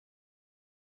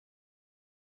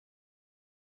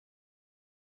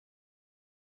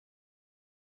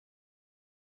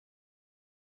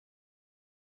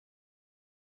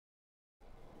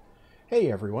Hey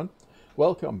everyone,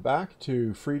 welcome back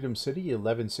to Freedom City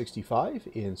 1165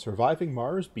 in Surviving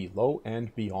Mars Below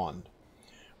and Beyond.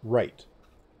 Right,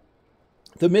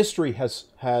 the mystery has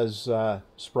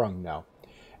sprung now,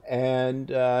 and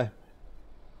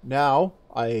now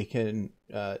I can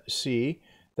see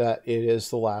that it is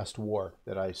the last war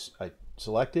that I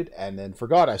selected and then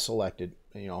forgot I selected,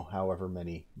 however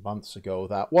many months ago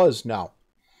that was now.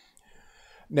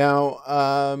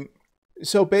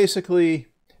 So basically,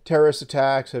 terrorist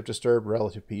attacks have disturbed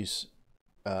relative peace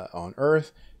on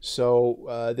Earth,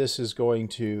 so this is going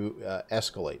to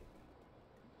escalate.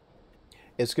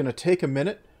 It's going to take a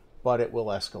minute, but it will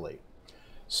escalate.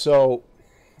 So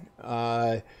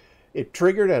it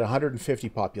triggered at 150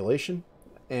 population,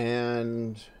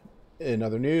 and in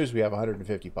other news, we have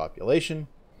 150 population.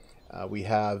 We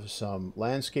have some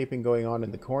landscaping going on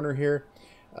in the corner here,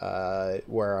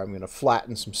 where I'm going to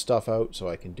flatten some stuff out so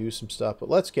I can do some stuff. But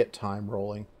let's get time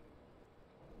rolling.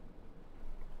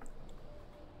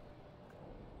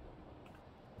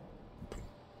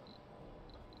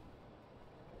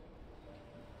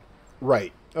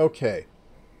 Right. Okay.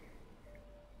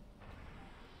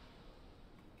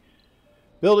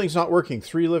 Building's not working.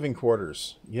 3 living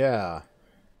quarters. Yeah.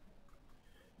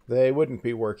 They wouldn't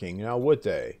be working. Now, would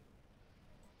they?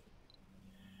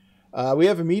 We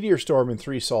have a meteor storm in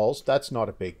 3 sols. That's not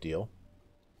a big deal.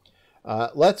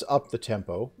 Let's up the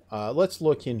tempo. Let's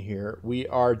look in here. We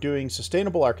are doing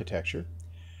sustainable architecture.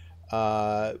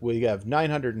 We have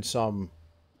 900 and some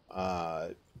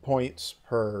points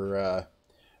per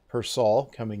sol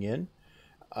coming in.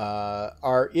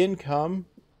 Our income,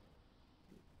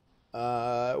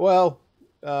 we're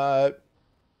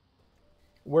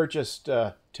just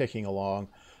ticking along.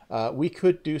 We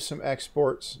could do some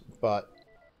exports, but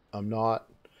I'm not.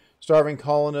 Starving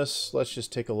colonists, let's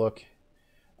just take a look.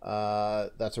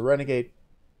 That's a renegade,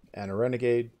 and a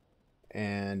renegade,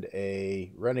 and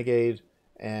a renegade,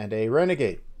 and a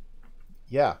renegade.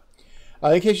 Yeah.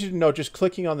 In case you didn't know, just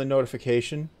clicking on the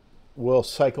notification will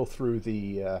cycle through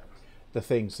the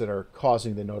things that are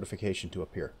causing the notification to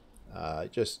appear.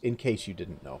 Just in case you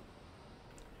didn't know.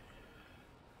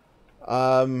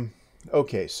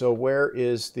 Okay, so where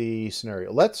is the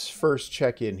scenario? Let's first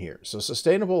check in here. So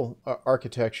sustainable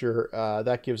architecture,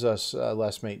 that gives us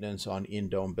less maintenance on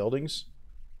in-dome buildings.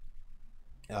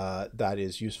 That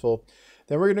is useful.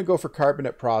 Then we're going to go for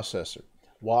carbonate processor.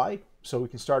 Why? So we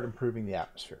can start improving the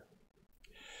atmosphere.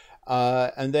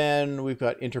 And then we've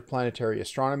got interplanetary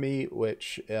astronomy,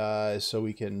 which so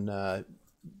we can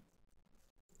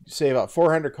save out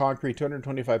 400 concrete,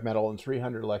 225 metal, and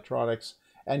 300 electronics,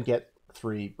 and get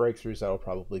 3 breakthroughs that will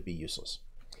probably be useless.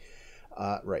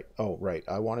 Right. Oh, right.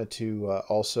 I wanted to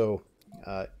also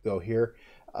go here.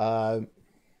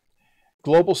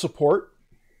 Global support.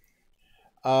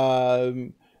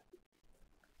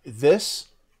 This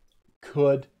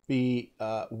could be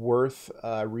worth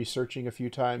researching a few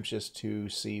times just to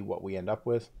see what we end up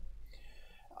with.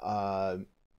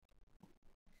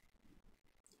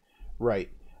 Right.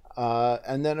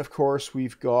 And then, of course,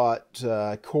 we've got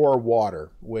core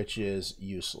water, which is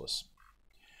useless.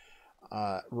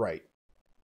 Right.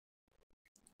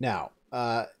 Now,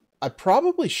 I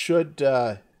probably should,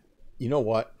 you know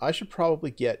what? I should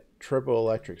probably get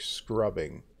triboelectric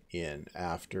scrubbing in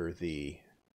after the,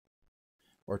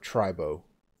 or tribo.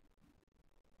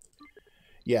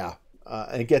 Yeah,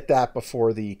 and get that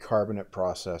before the carbonate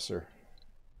processor.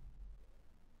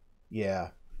 Yeah.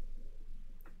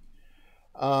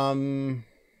 In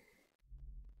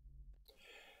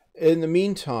the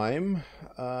meantime,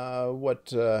 right.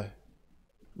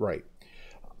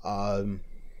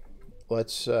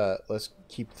 Let's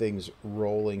keep things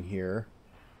rolling here.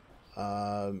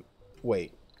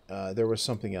 Wait, there was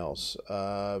something else.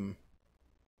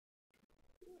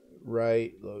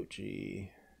 Right, low G.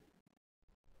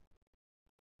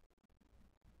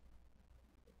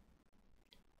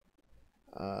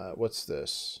 What's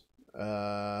this?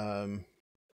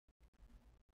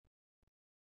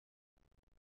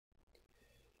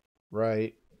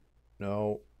 Right.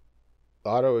 No.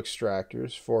 Auto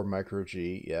extractors for micro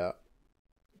G. Yeah.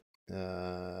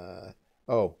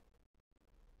 Oh.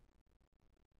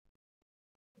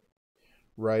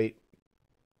 Right.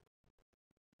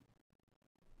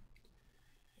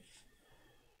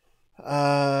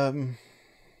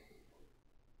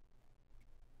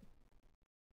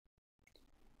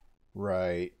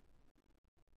 Right.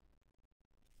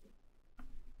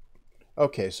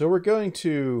 Okay, so we're going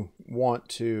to want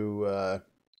to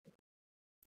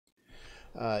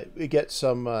get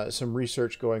some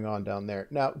research going on down there.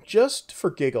 Now, just for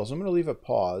giggles, I'm going to leave it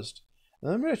paused,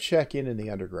 and I'm going to check in the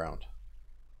underground.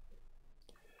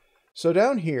 So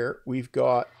down here, we've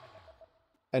got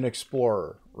an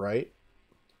explorer, right?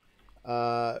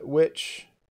 Which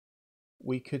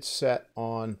we could set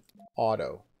on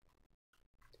auto,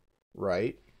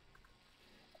 right?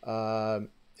 And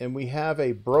we have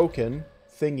a broken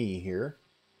thingy here.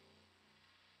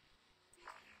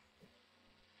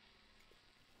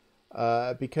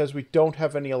 Because we don't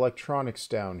have any electronics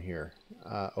down here.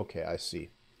 Okay, I see.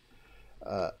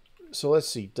 So let's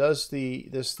see. Does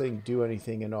this thing do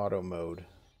anything in auto mode?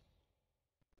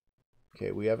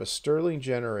 Okay, we have a Stirling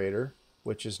generator,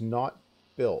 which is not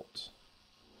built.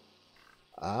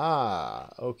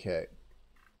 Ah, okay.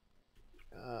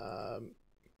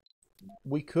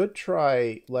 We could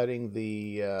try letting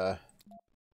the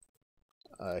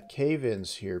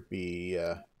cave-ins here be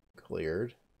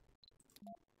cleared.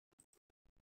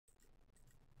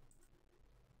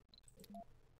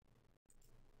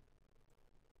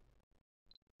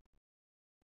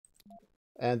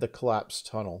 And the collapsed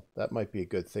tunnel. That might be a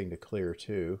good thing to clear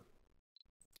too.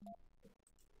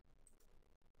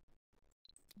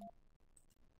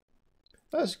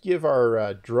 Let's give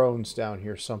our drones down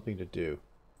here something to do.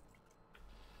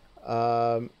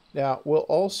 Now, we'll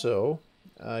also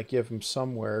give them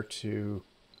somewhere to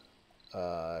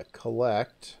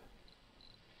collect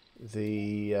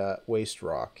the waste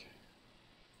rock.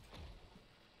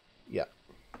 Yeah.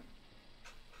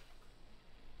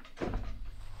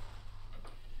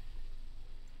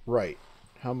 Right.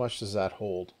 How much does that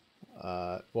hold?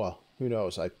 Well, who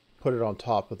knows? I put it on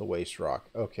top of the waste rock.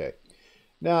 Okay.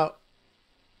 Now,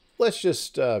 let's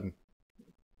just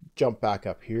jump back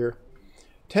up here.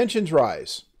 Tensions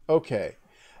rise. Okay.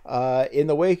 In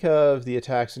the wake of the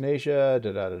attacks in Asia,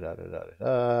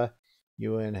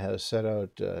 UN has set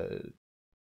out a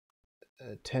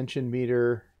tension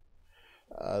meter.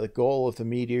 The goal of the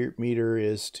meter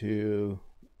is to,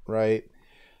 right,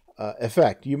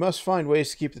 effect. You must find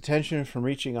ways to keep the tension from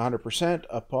reaching 100%.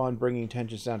 Upon bringing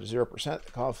tensions down to 0%,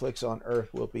 the conflicts on Earth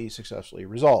will be successfully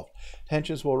resolved.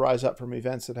 Tensions will rise up from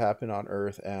events that happen on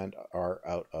Earth and are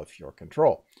out of your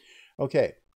control.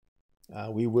 Okay.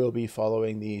 We will be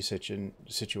following the situation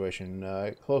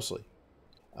closely.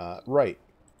 Right.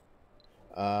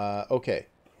 Okay.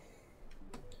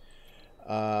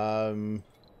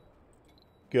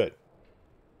 Good.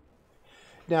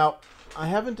 Now, I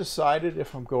haven't decided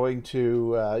if I'm going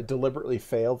to deliberately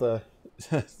fail the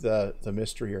the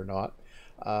mystery or not.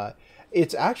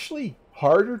 It's actually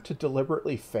harder to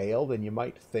deliberately fail than you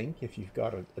might think if you've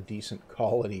got a decent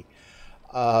colony.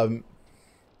 Right.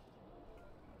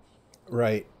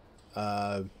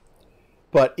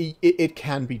 But it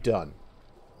can be done.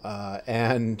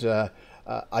 And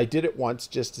I did it once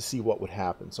just to see what would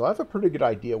happen. So I have a pretty good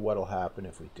idea what will happen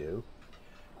if we do.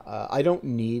 I don't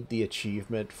need the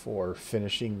achievement for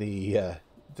finishing the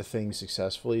thing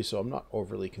successfully, so I'm not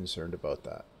overly concerned about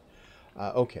that.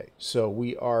 Okay, so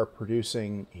we are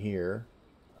producing here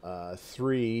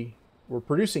 3. We're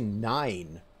producing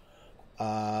 9.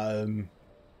 We're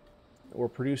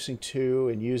producing 2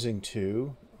 and using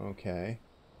 2. Okay.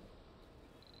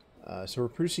 So we're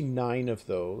producing 9 of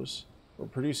those. We're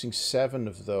producing 7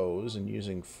 of those and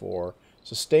using 4.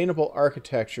 Sustainable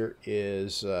architecture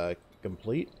is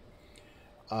complete.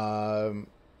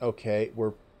 Okay,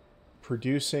 we're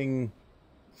producing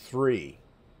 3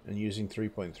 and using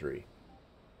 3.3.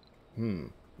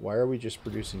 Why are we just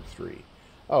producing 3?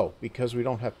 Oh, because we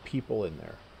don't have people in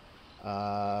there.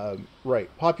 Right,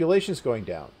 population's going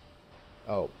down.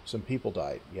 Oh, some people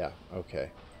died. Yeah,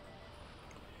 okay.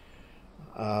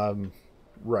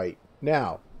 Right.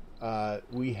 Now,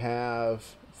 we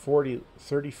have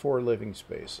 34 living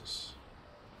spaces.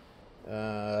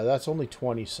 That's only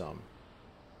 20-some.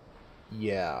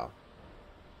 Yeah.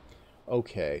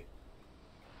 Okay.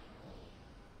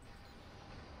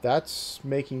 That's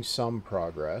making some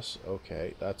progress.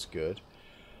 Okay, that's good.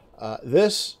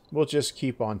 This will just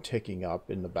keep on ticking up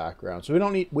in the background. So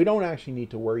we don't actually need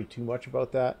to worry too much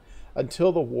about that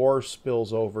until the war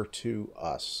spills over to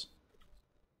us,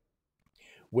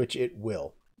 which it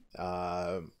will.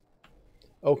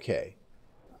 Okay.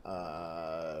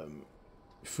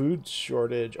 Food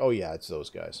shortage. Oh yeah, it's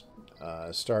those guys.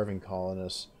 Starving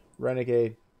colonists.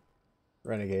 Renegade.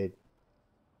 Renegade.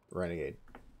 Renegade.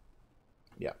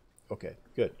 Yeah. Okay.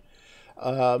 Good.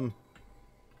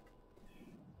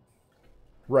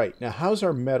 Right. Now, how's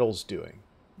our metals doing?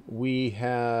 We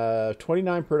have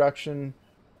 29 production.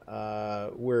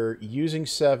 We're using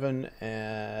 7.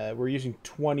 We're using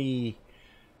 20.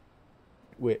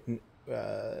 Wait,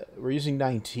 we're using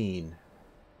 19.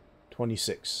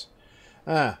 26.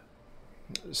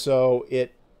 So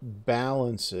it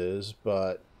balances,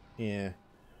 but yeah.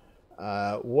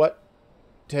 What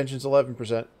tension's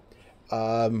 11%.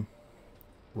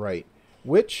 Right.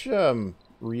 Which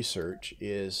research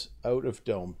is out of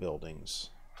dome buildings?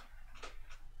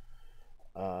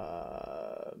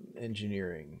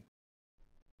 Engineering.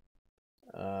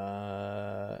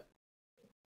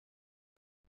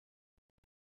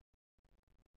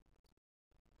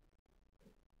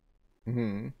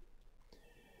 Hmm.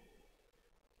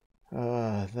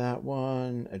 That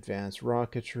one. Advanced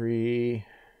rocketry.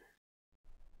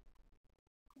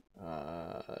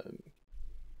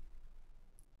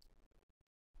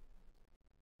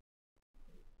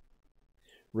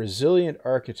 Resilient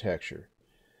architecture.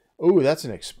 Ooh, that's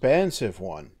an expensive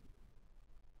one.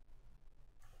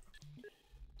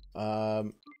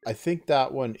 I think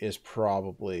that one is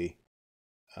probably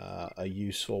a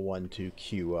useful one to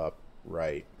queue up,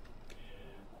 right?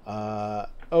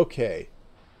 Okay.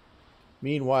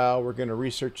 Meanwhile, we're going to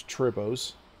research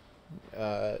tribos.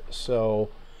 So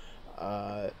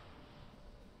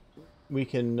we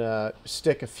can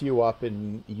stick a few up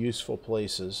in useful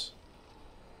places,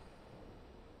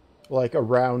 like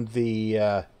around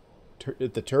the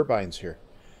turbines here.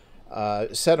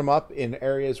 Set them up in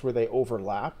areas where they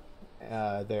overlap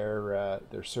their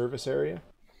service area,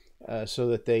 so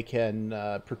that they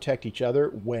can protect each other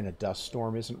when a dust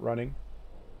storm isn't running.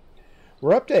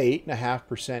 We're up to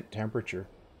 8.5% temperature.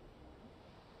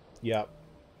 Yep.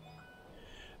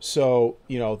 So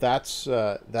that's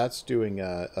doing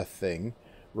a thing,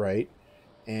 right?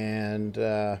 And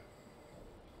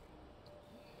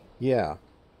yeah.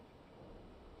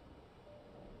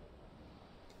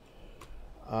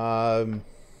 Um,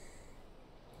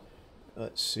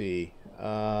 let's see.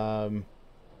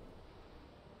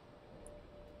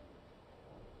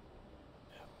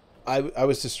 I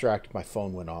was distracted. My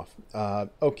phone went off.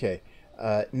 Okay.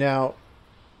 Now,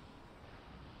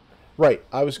 right.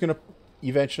 I was gonna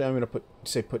eventually. I'm gonna put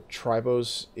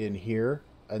tribos in here,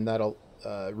 and that'll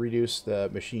reduce the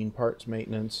machine parts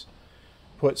maintenance.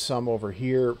 Put some over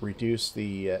here. Reduce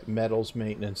the metals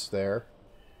maintenance there.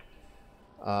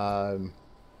 Yeah.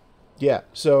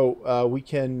 So we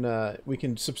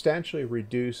can substantially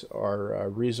reduce our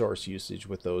resource usage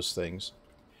with those things.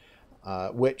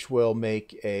 Which will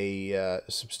make a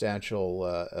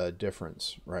substantial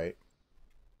difference, right?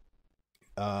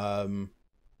 Um,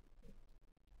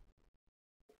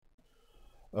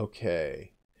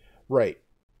 okay, right.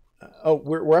 Oh,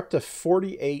 we're up to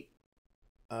 48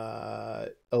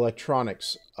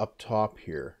 electronics up top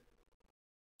here.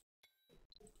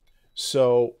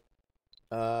 So,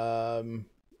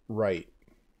 right.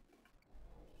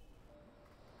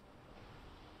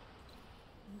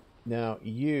 Now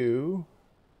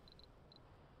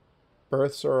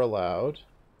births are allowed.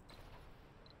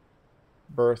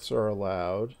 Births are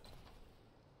allowed.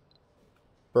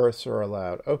 Births are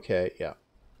allowed. Okay, yeah.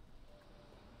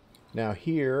 Now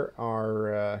here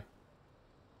our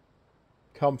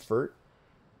comfort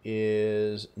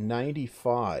is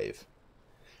 95.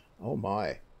 Oh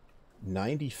my.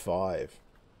 95.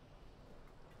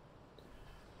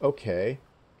 Okay.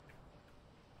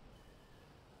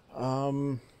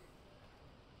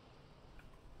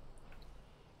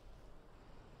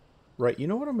 Right, you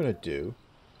know what I'm going to do?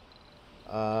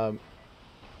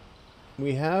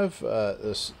 We have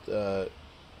the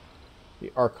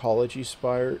arcology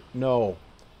spire. No.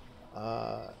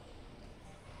 I'll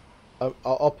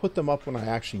put them up when I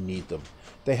actually need them.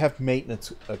 They have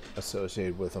maintenance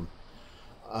associated with them.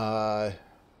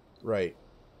 Right.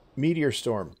 Meteor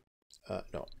storm.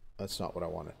 No, that's not what I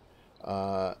wanted.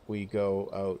 We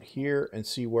go out here and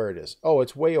see where it is. Oh,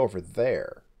 it's way over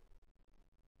there.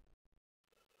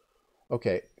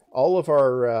 Okay. All of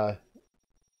our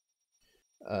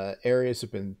areas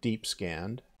have been deep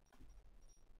scanned.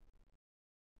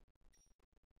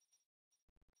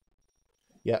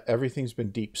 Yeah, everything's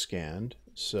been deep scanned.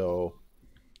 So,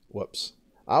 whoops.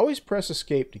 I always press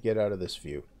escape to get out of this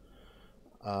view.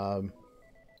 So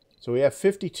we have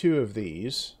 52 of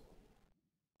these.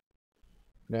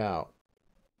 Now,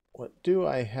 what do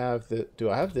I have? Do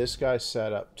I have this guy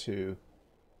set up to?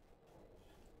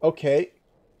 Okay.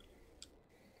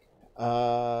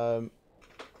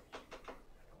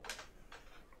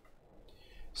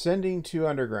 Sending to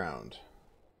underground.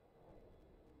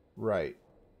 Right.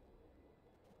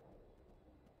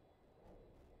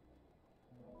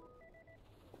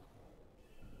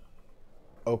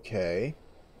 Okay.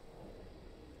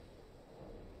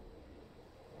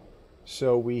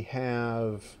 So we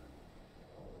have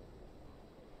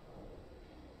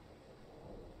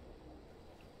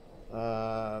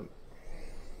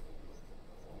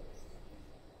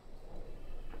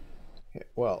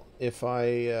well, if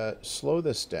I slow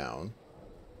this down,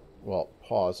 well,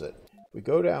 pause it, We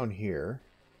go down here.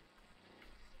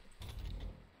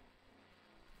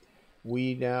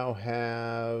 We now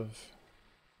have...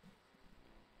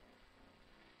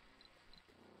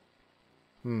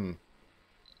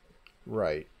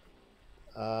 Right.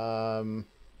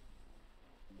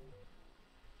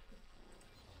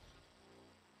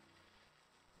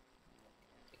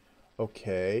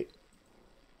 Okay.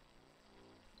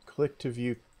 Click to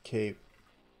view cape.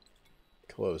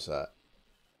 Close that.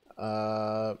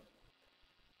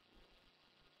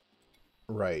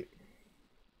 Right.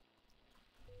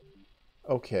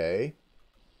 Okay.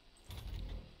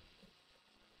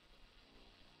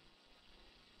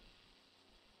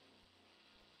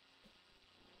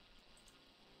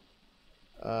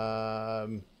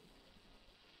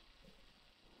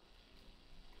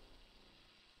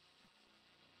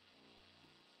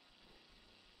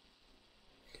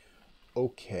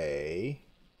 Okay.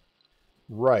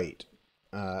 Right.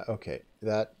 Okay.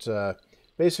 That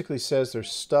basically says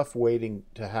there's stuff waiting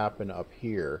to happen up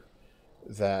here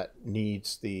that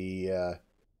needs the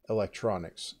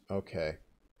electronics. Okay.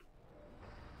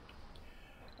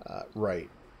 Right.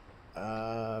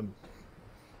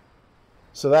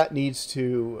 So that needs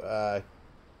to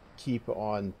keep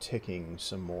on ticking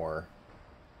some more.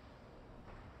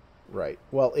 Right.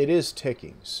 Well, it is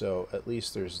ticking, so at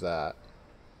least there's that.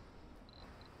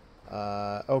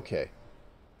 Okay.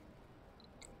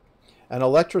 An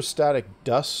electrostatic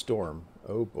dust storm.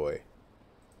 Oh boy.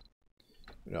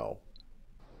 No.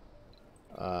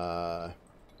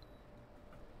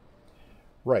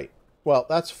 Right. Well,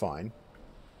 that's fine.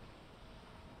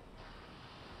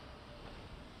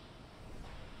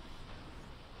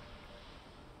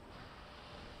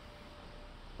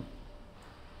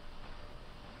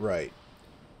 Right.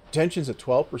 Tension's at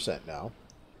 12% now.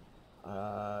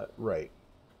 Right.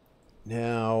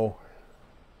 Now...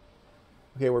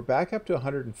 Okay, we're back up to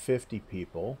 150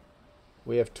 people.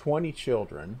 We have 20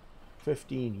 children,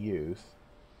 15 youth.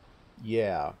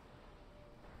 Yeah.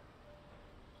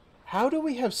 How do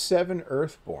we have 7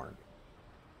 Earthborn?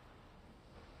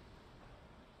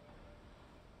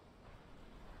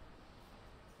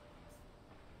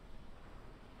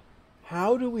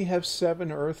 How do we have 7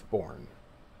 Earthborn?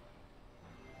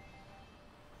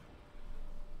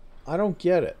 I don't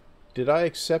get it. Did I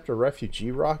accept a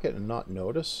refugee rocket and not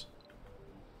notice?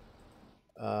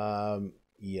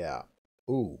 Yeah.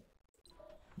 Ooh.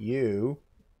 You.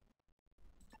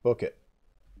 Book it.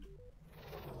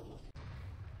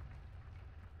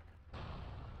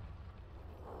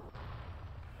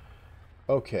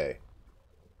 Okay.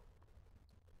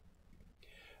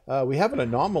 We have an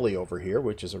anomaly over here,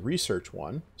 which is a research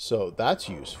one, so that's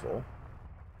useful.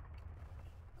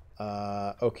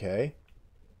 Okay.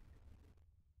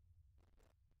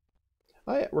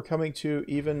 Oh, yeah,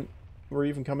 we're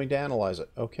even coming to analyze it.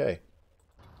 Okay.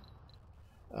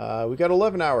 We got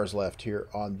 11 hours left here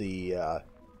on the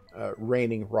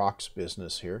raining rocks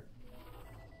business here.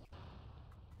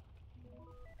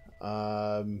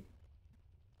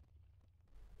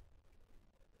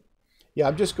 Yeah,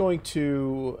 I'm just going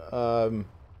to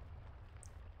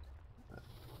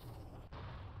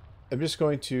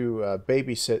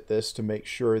babysit this to make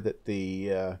sure that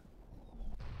the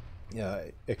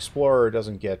Explorer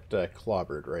doesn't get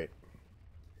clobbered, right?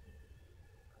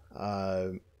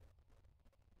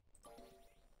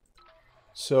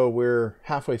 So we're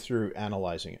halfway through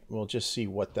analyzing it. We'll just see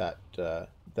what that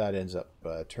ends up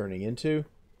turning into.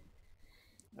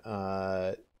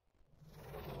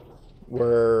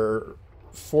 We're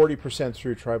 40%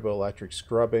 through triboelectric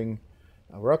scrubbing.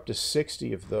 We're up to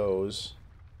 60 of those.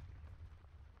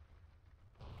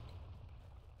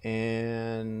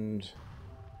 And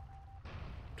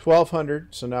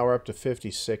 1,200, so now we're up to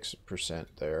 56%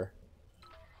 there.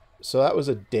 So that was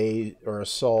a day or a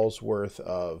sol's worth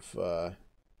of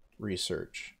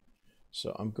research.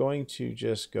 So I'm going to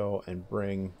just go and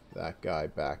bring that guy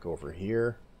back over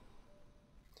here.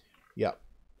 Yep.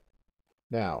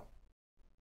 Now,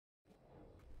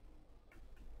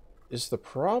 is the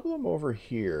problem over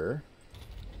here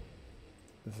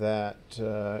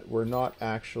that we're not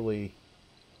actually...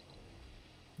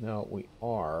 No, we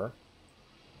are.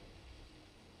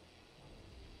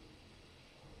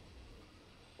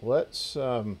 Let's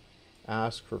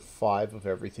ask for 5 of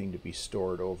everything to be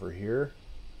stored over here.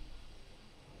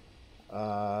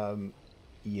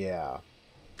 Yeah.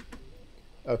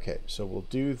 Okay, so we'll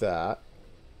do that.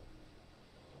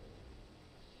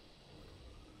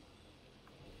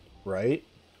 Right?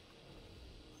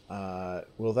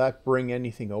 Will that bring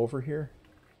anything over here?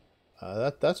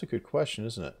 That's a good question,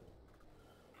 isn't it?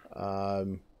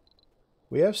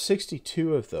 We have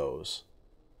 62 of those.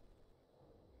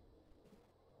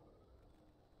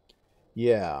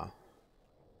 Yeah.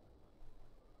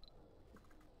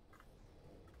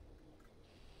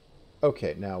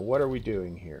 Okay, now what are we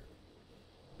doing here?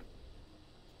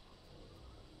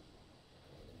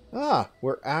 Ah,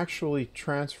 we're actually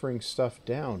transferring stuff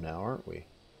down now, aren't we?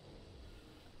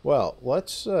 Well,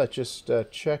 let's just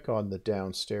check on the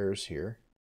downstairs here.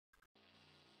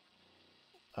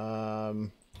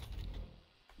 Um,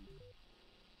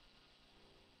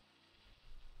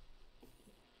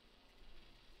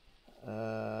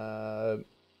 uh,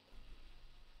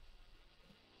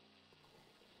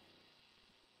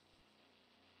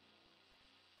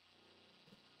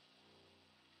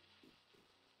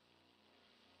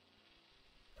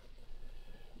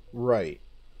 right.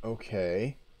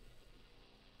 Okay.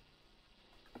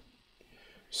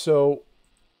 So,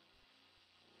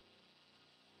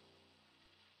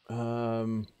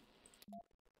 um,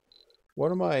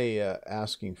 what am I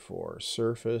asking for?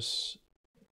 Surface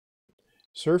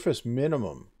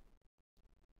minimum.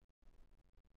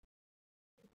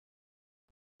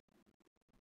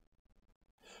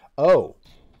 Oh,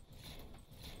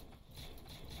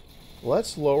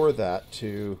 let's lower that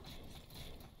to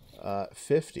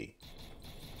 50.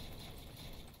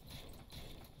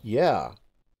 Yeah.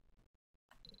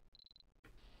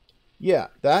 Yeah,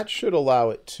 that should allow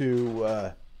it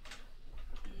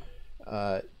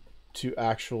uh, to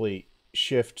actually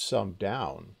shift some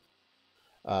down.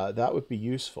 That would be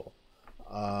useful.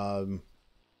 Um,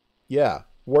 yeah,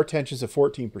 war tension's at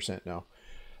 14% now.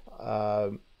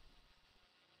 Um,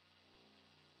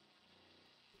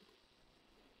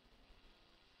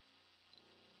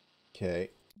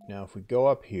 okay, now if we go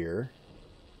up here,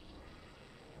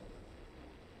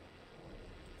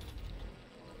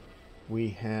 we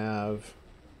have,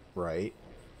 right.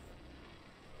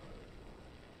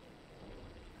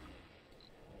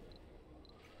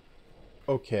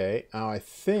 Okay, now I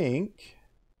think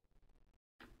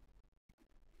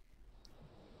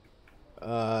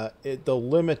the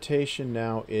limitation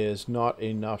now is not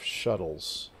enough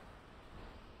shuttles.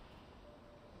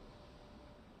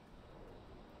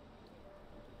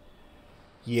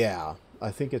 Yeah,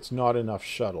 I think it's not enough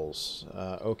shuttles.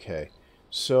 Okay,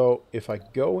 so if I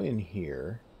go in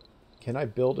here, can I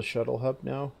build a shuttle hub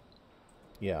now?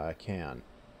 Yeah, I can.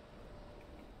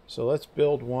 So let's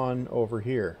build one over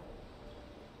here.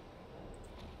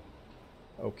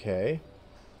 Okay.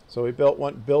 So we build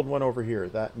one over here.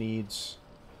 That needs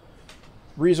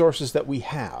resources that we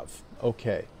have.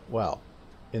 Okay. Well,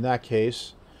 in that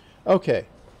case, okay.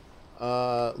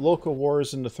 Local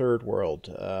wars in the third world.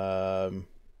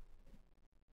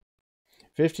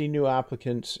 50 new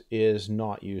applicants is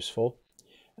not useful.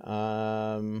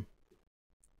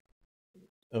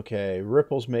 Okay,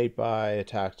 ripples made by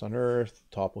attacks on Earth,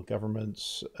 topple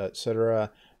governments,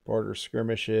 etc. Border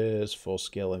skirmishes,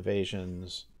 full-scale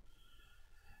invasions.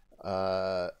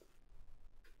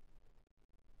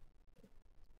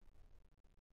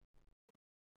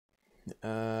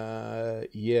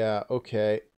 Yeah,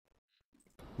 okay.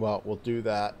 Well, we'll do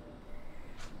that.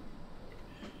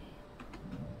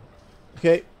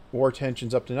 Okay, war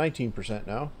tension's up to 19%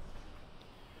 now.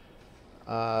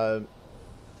 Uh,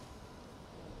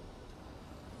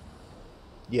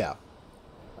 yeah.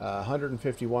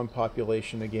 151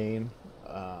 population again.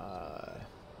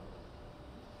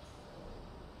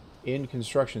 In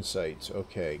construction sites.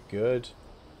 Okay, good.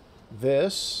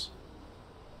 This.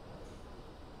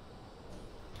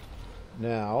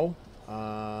 Now,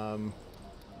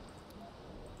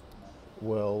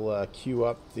 we'll queue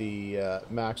up the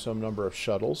maximum number of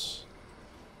shuttles.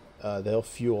 They'll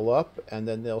fuel up, and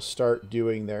then they'll start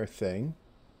doing their thing.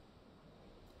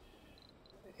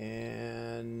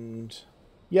 And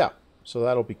yeah, so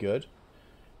that'll be good.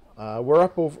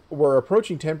 We're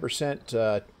approaching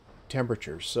 10%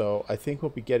 temperature, so I think we'll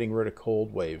be getting rid of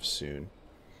cold waves soon.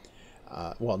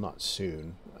 Well, not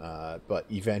soon, but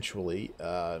eventually.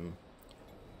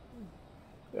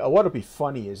 What'll be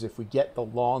funny is if we get the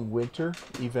long winter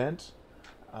event,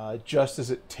 just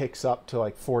as it ticks up to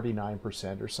like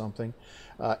 49% or something.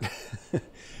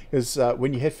 Because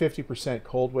when you hit 50%,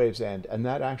 cold waves end, and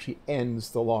that actually ends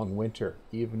the long winter,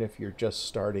 even if you're just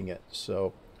starting it.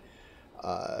 So,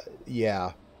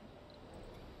 yeah.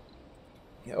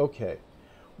 Okay.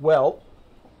 Well,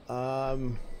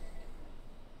 um,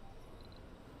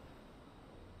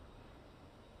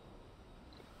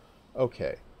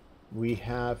 okay. We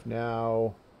have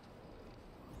now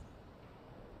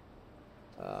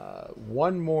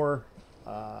one more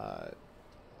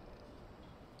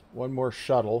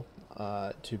shuttle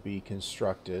to be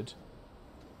constructed,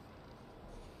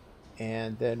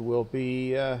 and then we'll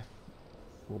be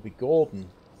golden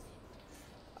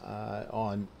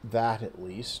on that at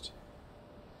least.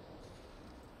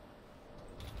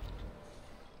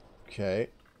 Okay.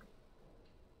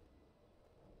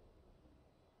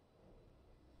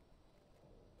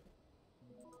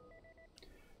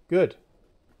 Good.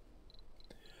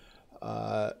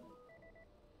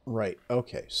 Right.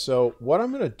 Okay. So what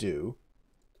I'm going to do,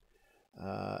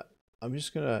 I'm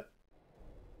just going to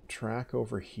track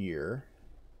over here.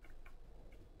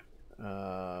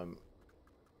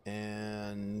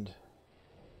 And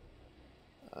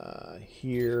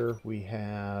here we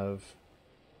have,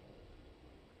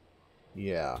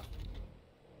 yeah.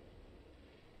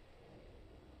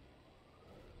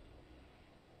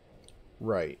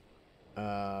 Right.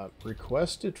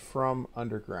 Requested from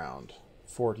underground.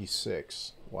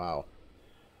 46. Wow.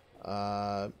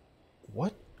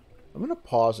 What? I'm going to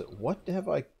pause it. What have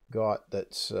I got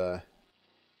that's...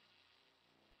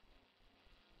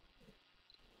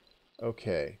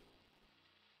 Okay.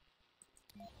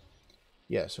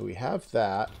 Yeah, so we have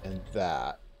that and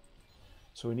that.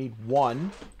 So we need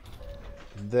one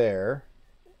there.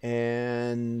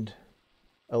 And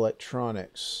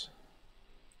electronics.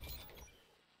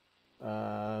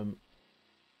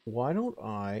 Why don't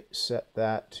I set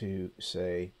that to,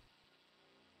 say,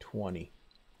 20?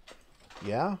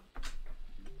 Yeah?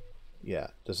 Yeah.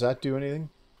 Does that do anything?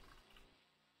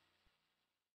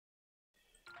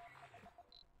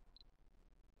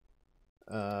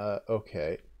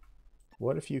 Okay.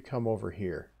 What if you come over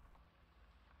here?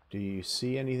 Do you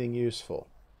see anything useful?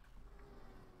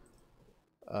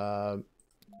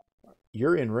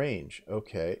 You're in range.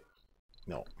 Okay.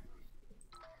 No.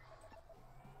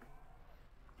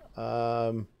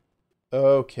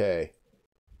 Okay.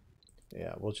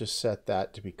 Yeah, we'll just set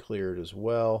that to be cleared as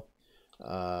well.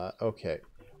 Okay.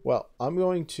 Well, I'm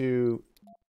going to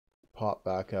pop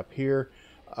back up here.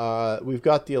 We've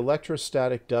got the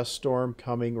electrostatic dust storm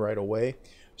coming right away.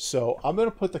 So I'm going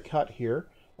to put the cut here.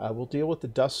 We'll deal with the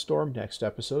dust storm next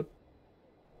episode.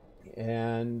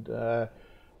 And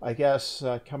I guess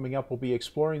coming up we'll be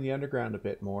exploring the underground a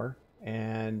bit more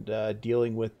and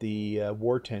dealing with the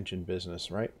war tension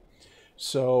business, right?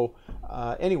 So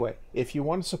anyway, if you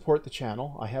want to support the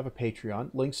channel, I have a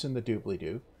Patreon. Links in the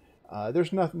doobly-doo.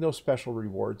 There's no special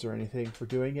rewards or anything for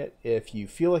doing it. If you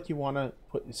feel like you want to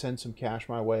send some cash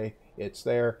my way, it's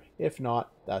there. If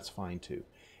not, that's fine too.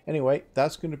 Anyway,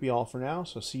 that's going to be all for now,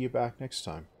 so see you back next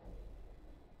time.